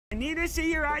need to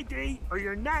see your ID or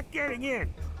you're not getting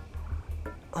in.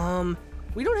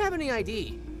 We don't have any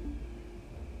ID.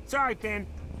 Sorry, Finn.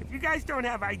 If you guys don't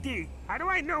have ID, how do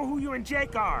I know who you and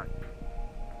Jake are?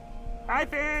 Bye,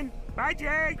 Finn. Bye,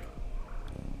 Jake.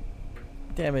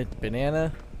 Damn it,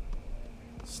 banana.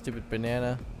 Stupid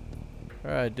banana.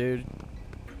 Alright, dude.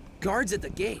 Guards at the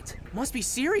gate. Must be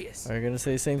serious. Are you gonna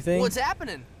say the same thing? What's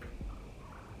happening?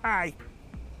 Hi.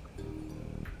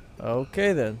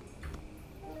 Okay then.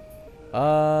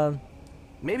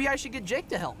 Maybe I should get Jake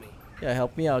to help me. Yeah,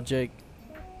 help me out, Jake.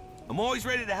 I'm always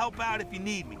ready to help out if you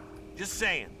need me. Just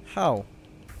saying. How?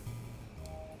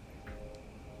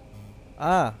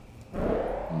 Ah.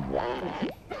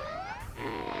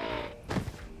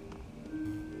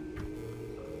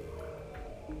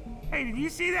 Hey, did you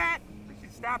see that? We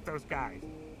should stop those guys.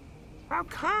 How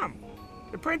come?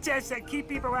 The princess said keep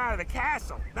people out of the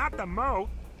castle, not the moat.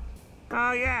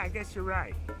 Oh yeah, I guess you're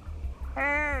right.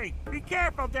 Hey, be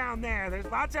careful down there. There's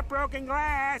lots of broken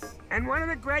glass. And one of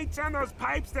the grates on those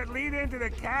pipes that lead into the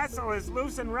castle is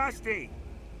loose and rusty.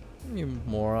 You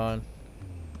moron.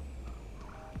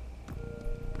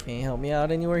 Can you help me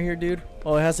out anywhere here, dude?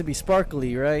 Oh, it has to be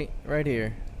sparkly, right? Right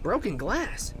here. Broken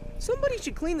glass. Somebody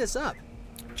should clean this up.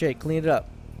 Jake, clean it up.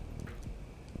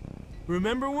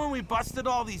 Remember when we busted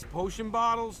all these potion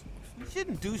bottles? We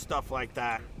shouldn't do stuff like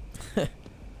that.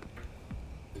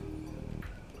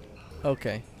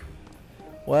 Okay.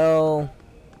 Well,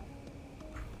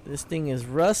 this thing is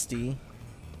rusty.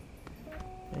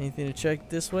 Anything to check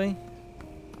this way?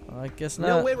 I guess not.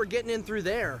 No way we're getting in through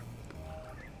there.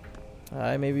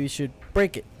 Alright, maybe we should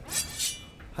break it.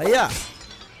 Hiya!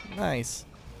 Nice.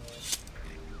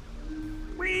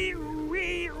 Wee,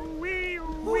 wee, wee,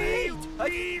 Wait! I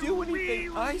wee, didn't do wee,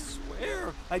 anything, I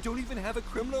swear! I don't even have a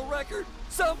criminal record!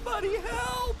 Somebody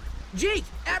help! Jake,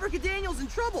 Abracadaniel's in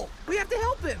trouble. We have to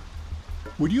help him.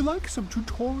 Would you like some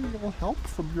tutorial help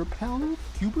from your pal,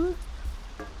 Huber?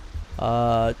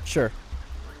 Sure.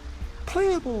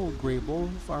 Playable Greybles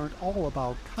aren't all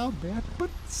about combat, but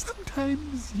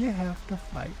sometimes you have to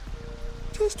fight.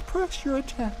 Just press your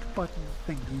attack button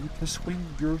thingy to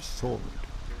swing your sword.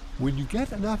 When you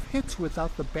get enough hits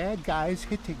without the bad guys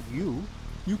hitting you,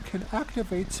 you can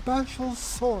activate special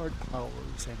sword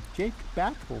powers and Jake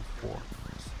battle forms.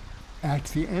 At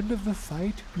the end of the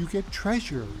fight, you get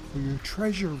treasure for your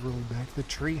treasure room at the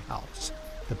treehouse.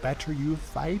 The better you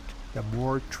fight, the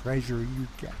more treasure you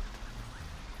get.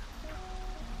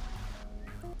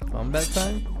 Combat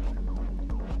time?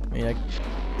 I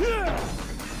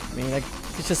mean, I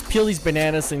could just peel these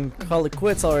bananas and call it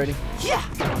quits already. Yeah.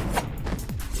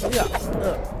 Yeah.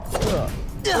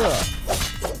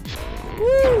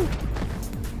 Woo!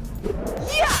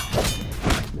 Yeah.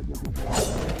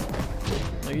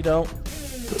 No, you don't.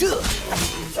 Ooh,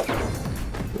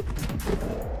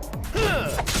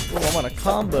 I'm on a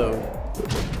combo.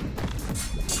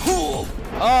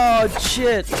 Oh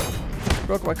shit!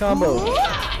 Broke my combo.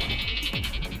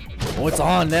 Oh, it's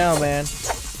on now, man.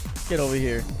 Get over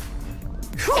here.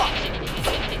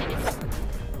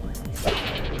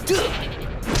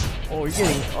 Oh, you're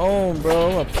getting owned, bro.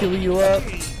 I'm gonna peel you up.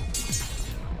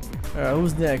 Alright,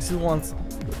 who's next? Who wants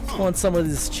some of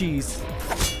this cheese?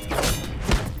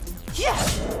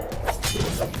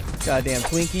 Goddamn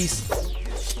Twinkies.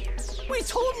 We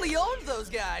totally owned those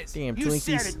guys. Damn You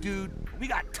Twinkies. said it, dude. We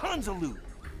got tons of loot.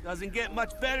 Doesn't get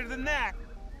much better than that.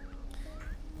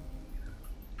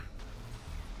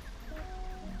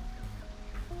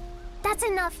 That's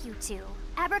enough, you two.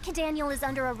 Abracadaniel is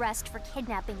under arrest for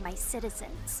kidnapping my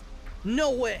citizens.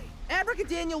 No way.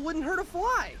 Abracadaniel wouldn't hurt a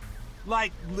fly.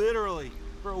 Like, literally.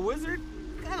 For a wizard?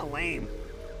 Kinda lame.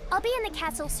 I'll be in the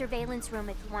castle surveillance room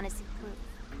if you want to see proof.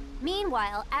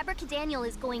 Meanwhile, Abracadaniel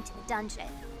is going to the dungeon.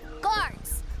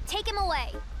 Guards, take him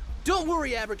away. Don't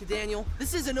worry, Abracadaniel.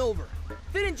 This isn't over.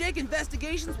 Finn and Jake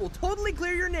Investigations will totally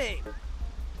clear your name.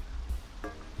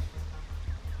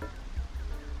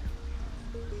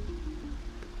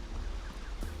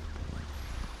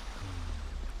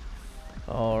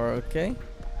 Okay.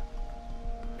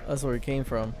 That's where it came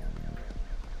from.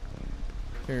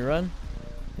 Can you run?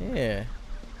 Yeah.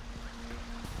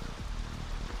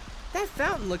 That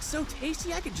fountain looks so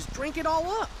tasty I could just drink it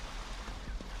all up.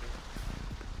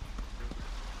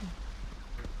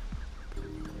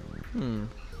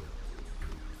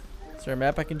 Is there a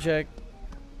map I can check?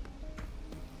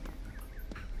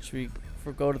 Should we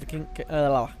go to the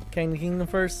Kingdom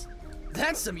first?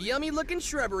 That's some yummy looking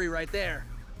shrubbery right there.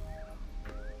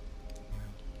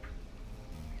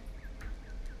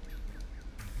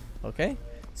 Okay.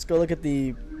 Let's go look at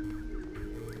the...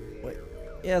 Wait.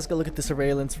 Yeah, let's go look at the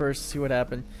surveillance first, see what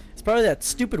happened. It's probably that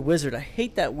stupid wizard. I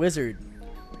hate that wizard.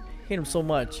 hate him so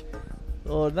much.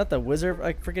 Oh, not the wizard.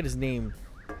 I forget his name.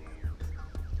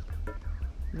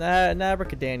 Nah,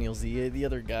 Abracadaniel's the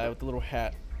other guy with the little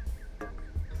hat.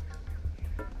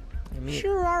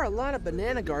 Sure are a lot of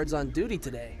banana guards on duty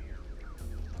today.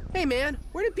 Hey man,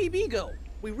 where did PB go?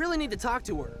 We really need to talk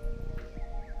to her.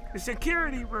 The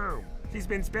security room. She's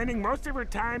been spending most of her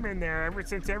time in there ever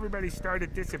since everybody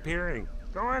started disappearing.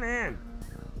 Go on in.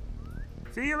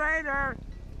 See you later.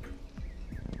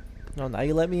 No, now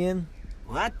you let me in?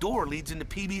 Well, that door leads into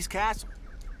PB's castle.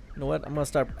 You know what? I'm gonna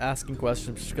start asking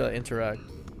questions. Just gotta interact.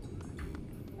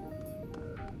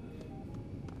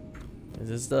 Is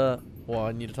this the... Well,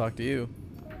 I need to talk to you.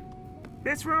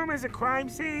 This room is a crime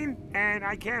scene, and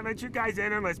I can't let you guys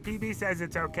in unless PB says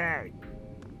it's okay.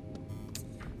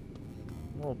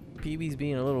 Well, PB's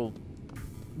being a little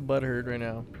butthurt right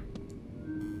now.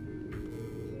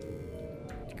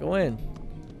 Go in.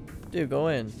 Dude, go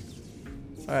in.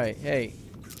 Alright, hey.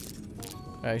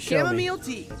 Alright, show me. Chamomile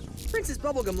tea. Princess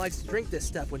Bubblegum likes to drink this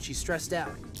stuff when she's stressed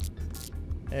out.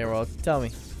 Hey, well, tell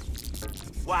me.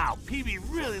 Wow, PB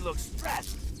really looks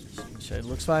stressed. Shit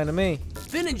looks fine to me.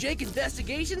 Finn and Jake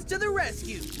Investigations to the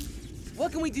rescue.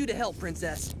 What can we do to help,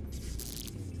 Princess?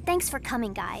 Thanks for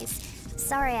coming, guys.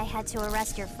 Sorry I had to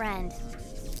arrest your friend.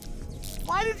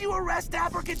 Why did you arrest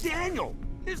Abracadaniel?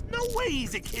 There's no way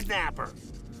he's a kidnapper.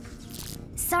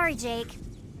 Sorry, Jake,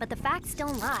 but the facts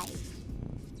don't lie.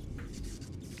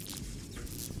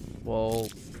 Well,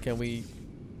 can we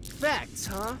Facts,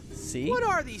 huh? see? What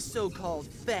are these so-called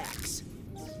facts?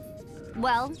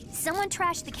 Well, someone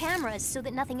trashed the cameras so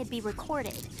that nothing would be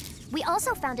recorded. We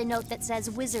also found a note that says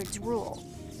Wizard's Rule.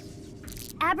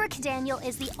 Abracadaniel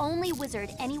is the only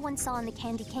wizard anyone saw in the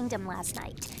Candy Kingdom last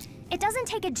night. It doesn't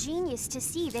take a genius to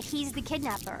see that he's the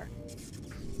kidnapper.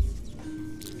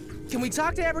 Can we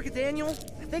talk to Abracadaniel?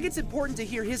 I think it's important to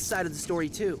hear his side of the story,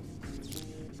 too.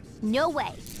 No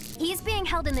way. He's being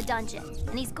held in the dungeon,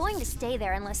 and he's going to stay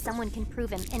there unless someone can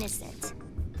prove him innocent.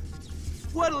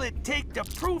 What'll it take to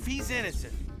prove he's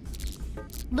innocent?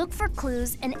 Look for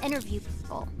clues and interview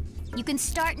people. You can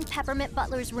start in Peppermint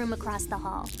Butler's room across the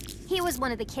hall. He was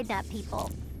one of the kidnapped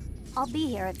people. I'll be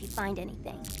here if you find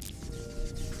anything.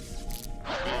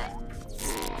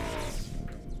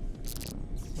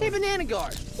 Hey, Banana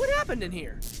Guard, what happened in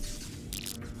here?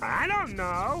 I don't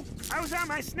know. I was on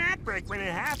my snack break when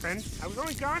it happened. I was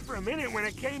only gone for a minute. When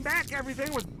it came back,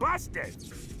 everything was busted.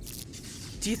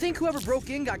 Do you think whoever broke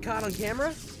in got caught on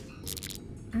camera?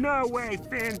 No way,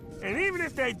 Finn. And even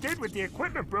if they did with the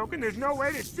equipment broken, there's no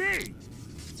way to see.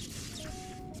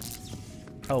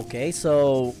 Okay,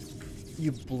 so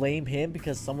you blame him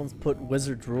because someone's put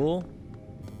Wizard's Rule?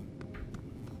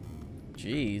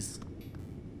 Jeez.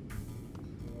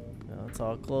 No, it's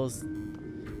all closed.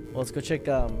 Well, let's go check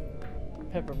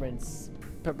Peppermint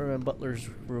Butler's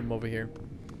room over here.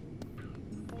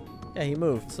 Yeah, he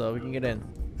moved, so we can get in.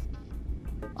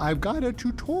 I've got a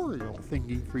tutorial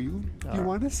thingy for you. You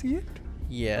want to see it?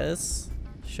 Yes.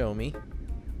 Show me.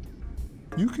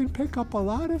 You can pick up a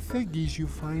lot of thingies you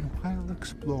find while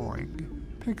exploring.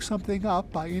 Pick something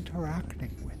up by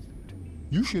interacting with it.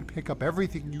 You should pick up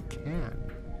everything you can.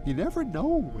 You never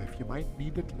know if you might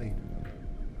need it later.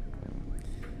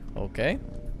 Okay.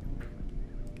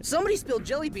 Somebody spilled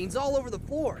jelly beans all over the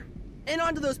floor. And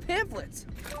onto those pamphlets.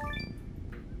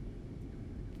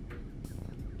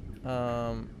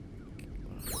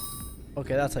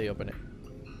 Okay, that's how you open it.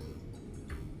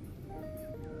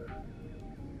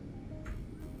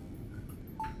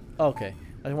 Okay,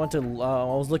 I want to.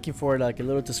 I was looking for like a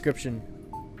little description.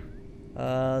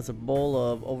 It's a bowl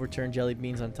of overturned jelly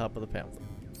beans on top of the pamphlet.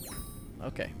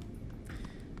 Okay.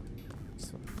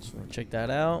 So just want to check that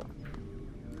out.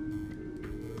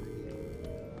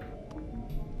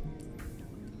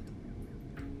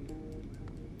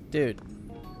 Dude,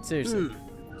 seriously.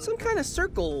 Some kind of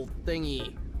circle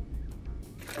thingy.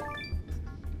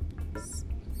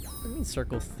 What do you mean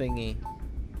circle thingy?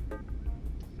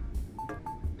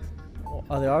 Oh,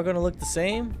 are they all gonna look the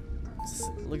same?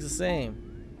 Looks the same.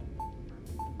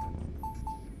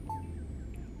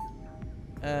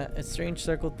 A strange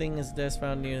circle thing is that's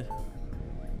found near.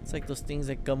 It's like those things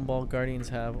that Gumball Guardians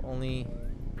have, only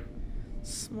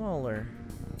smaller.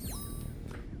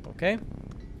 Okay.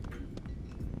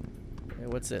 Hey,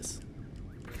 what's this?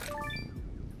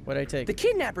 What'd I take? The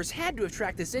kidnappers had to have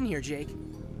tracked this in here, Jake.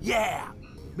 Yeah,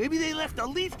 maybe they left a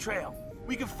leaf trail.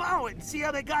 We can follow it and see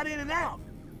how they got in and out.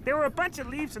 There were a bunch of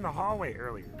leaves in the hallway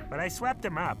earlier, but I swept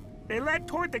them up. They led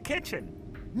toward the kitchen.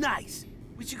 Nice.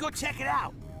 We should go check it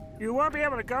out. You won't be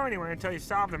able to go anywhere until you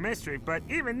solve the mystery, but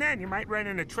even then you might run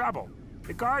into trouble.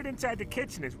 The guard inside the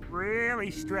kitchen is really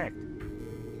strict.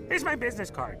 Here's my business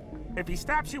card. If he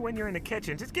stops you when you're in the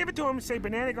kitchen, just give it to him and say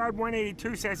Banana Guard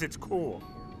 182 says it's cool.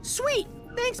 Sweet!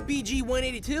 Thanks,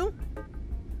 BG-182.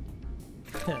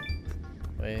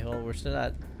 Wait, hold on,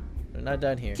 we're not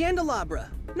done here. Candelabra.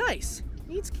 Nice.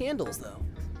 Needs candles, though.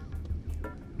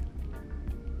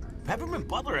 Peppermint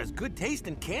Butler has good taste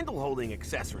in candle-holding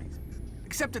accessories.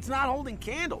 Except it's not holding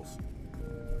candles.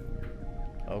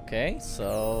 Okay,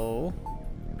 so...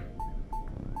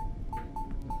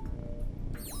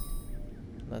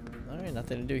 Alright,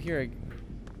 nothing to do here.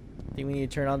 I think we need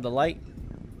to turn on the light.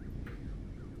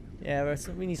 Yeah,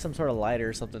 we need some sort of lighter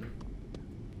or something.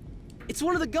 It's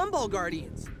one of the Gumball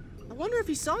Guardians. I wonder if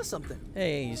he saw something.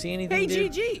 Hey, you see anything, Hey,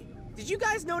 dude? GG! Did you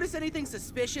guys notice anything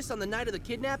suspicious on the night of the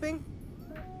kidnapping?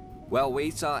 Well,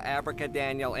 we saw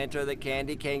Abracadaniel enter the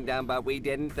Candy Kingdom, but we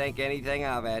didn't think anything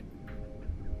of it.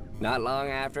 Not long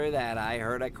after that, I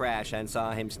heard a crash and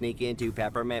saw him sneak into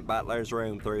Peppermint Butler's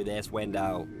room through this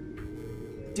window.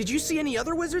 Did you see any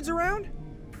other wizards around?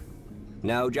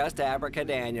 No, just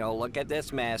Abracadaniel. Look at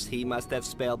this mess. He must have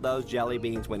spilled those jelly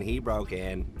beans when he broke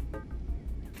in.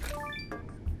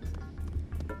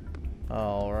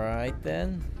 Alright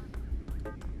then.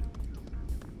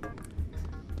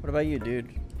 What about you, dude?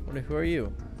 Who are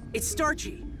you? It's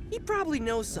Starchy. He probably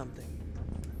knows something.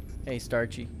 Hey,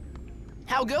 Starchy.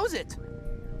 How goes it?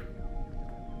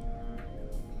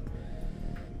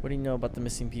 What do you know about the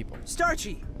missing people?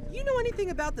 Starchy, you know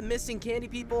anything about the missing candy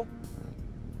people?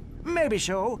 Maybe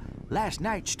so. Last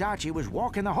night, Starchy was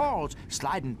walking the halls,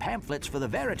 sliding pamphlets for the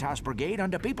Veritas Brigade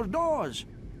under people's doors.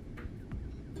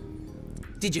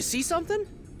 Did you see something?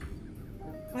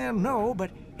 Well, no,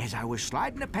 but as I was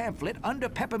sliding a pamphlet under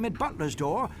Peppermint Butler's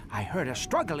door, I heard a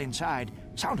struggle inside.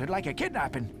 Sounded like a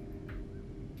kidnapping.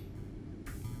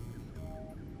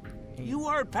 You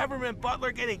heard Peppermint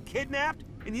Butler getting kidnapped,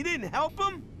 and you didn't help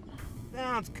him?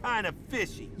 Sounds kind of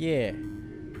fishy. Yeah.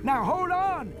 Now, hold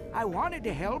on. I wanted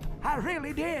to help. I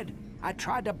really did. I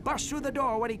tried to bust through the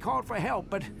door when he called for help,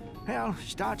 but, well,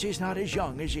 Starchy's not as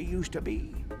young as he used to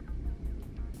be.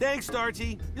 Thanks,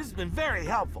 Starchy. This has been very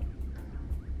helpful.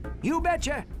 You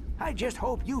betcha. I just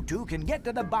hope you two can get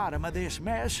to the bottom of this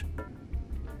mess.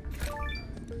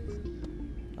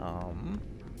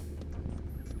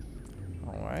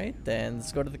 Alright, then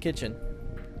let's go to the kitchen.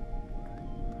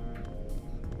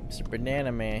 Mr.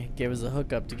 Banana Man gave us a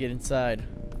hookup to get inside.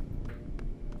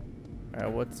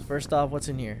 Alright, first off, what's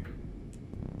in here?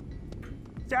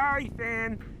 Sorry,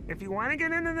 Finn. If you want to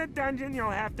get into the dungeon,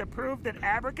 you'll have to prove that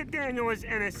Abracadaniel is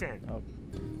innocent. Oh,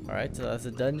 alright, so that's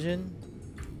a dungeon.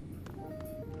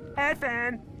 Hey,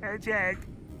 Finn. Hey, Jake.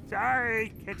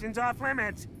 Sorry, kitchen's off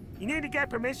limits. You need to get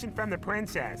permission from the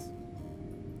princess.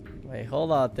 Wait,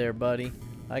 hold out there, buddy.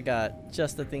 I got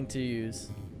just the thing to use.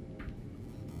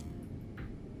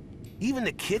 Even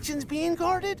the kitchen's being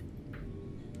guarded?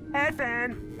 Hey,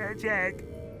 Finn. Hey, Jake.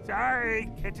 Sorry,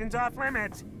 kitchen's off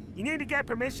limits. You need to get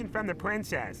permission from the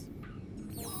princess.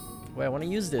 Wait, I want to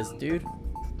use this, dude.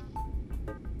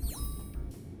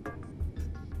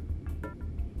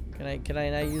 Can I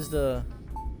not use the...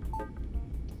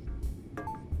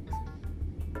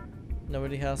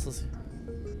 Nobody hassles.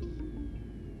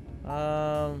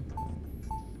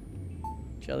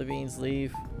 Jelly beans,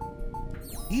 leave.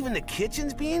 Even the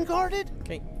kitchen's being guarded?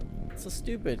 Okay, so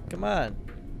stupid. Come on.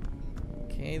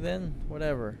 Okay then,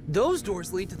 whatever. Those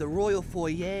doors lead to the royal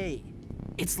foyer.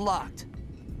 It's locked.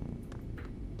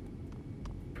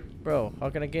 Bro, how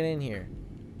can I get in here?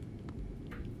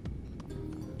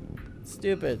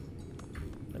 Stupid.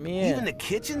 Let me in. Even the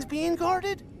kitchen's being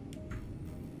guarded?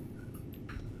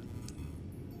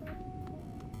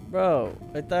 Bro,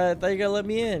 I thought you gotta let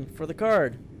me in for the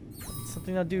card.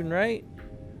 Something not doing right?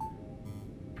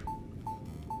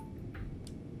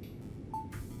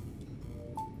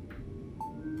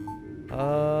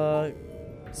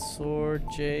 Sword,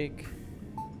 Jake.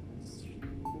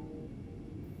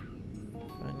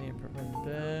 Finding a permanent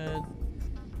bed.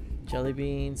 Jelly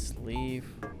beans, leave.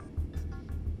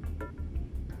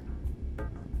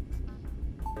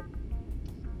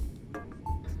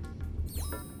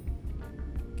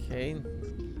 Okay.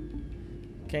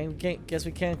 Guess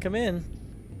we can't come in.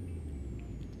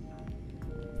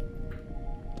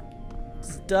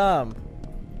 It's dumb.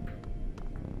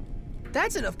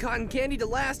 That's enough cotton candy to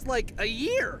last like a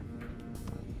year.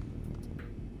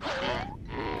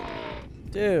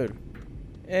 Dude.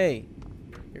 Hey.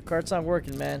 Your cart's not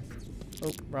working, man.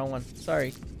 Oh, wrong one.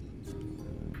 Sorry.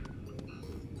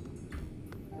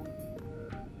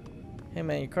 Hey,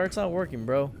 man, your cart's not working,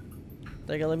 bro.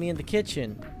 They gotta let me in the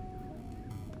kitchen.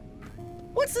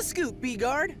 What's the scoop,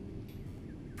 B-Guard?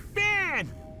 Ben!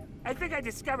 I think I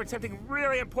discovered something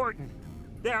really important.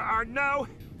 There are no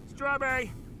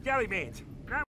strawberry Jelly beans.